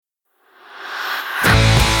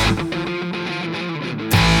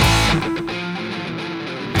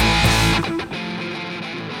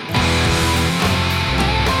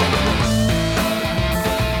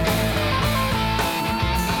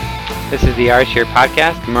This is the Arshir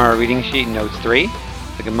Podcast, Gemara Reading Sheet, Notes 3,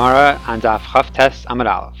 the Gemara on Daf Chavtes Amud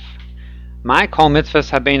Aleph. My kol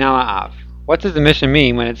mitzvahs habein al ha'av. What does the Mishnah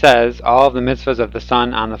mean when it says all of the mitzvahs of the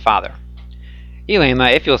son on the father?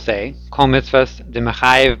 Ilema, if you'll say, kol mitzvahs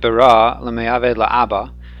demechayev bara lemeyaved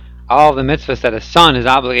la'aba, all of the mitzvahs that a son is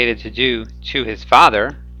obligated to do to his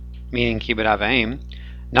father, meaning kibbud av v'em,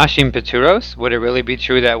 nashim peturos, would it really be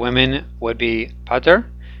true that women would be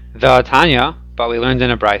pater? The Tanya, but we learned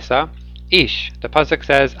in a brisa, ish, the pasuk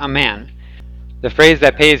says a man. The phrase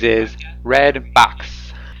that pays is red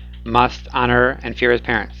box, must honor and fear his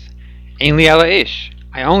parents. Ein li ela ish,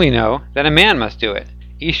 I only know that a man must do it.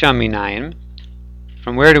 Isha minayim,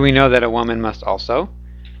 from where do we know that a woman must also?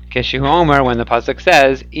 Keshu omer, when the pasuk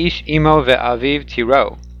says ish imo ve'aviv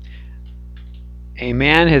tiro, a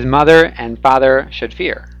man his mother and father should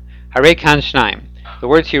fear. Harei kan shnaim, the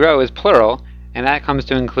word tiro is plural, and that comes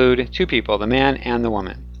to include two people, the man and the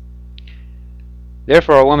woman.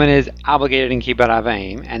 Therefore, a woman is obligated in kibbud av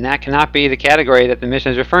v'em, and that cannot be the category that the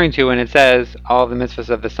Mishnah is referring to when it says all of the mitzvahs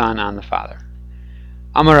of the son on the father.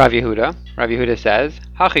 Amar Rav Yehuda, Rav Yehuda says,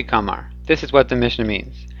 Hachi kamar, this is what the Mishnah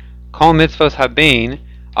means. Kol mitzvos habein,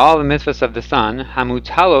 all the mitzvahs of the son,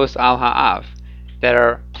 hamutalos al ha'av, that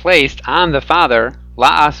are placed on the father,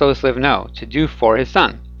 la'asos livno, to do for his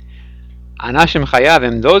son. Anashim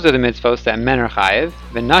chayavim, those are the mitzvos that men are chayav,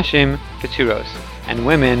 v'nashim keturos, and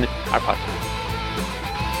women are patur.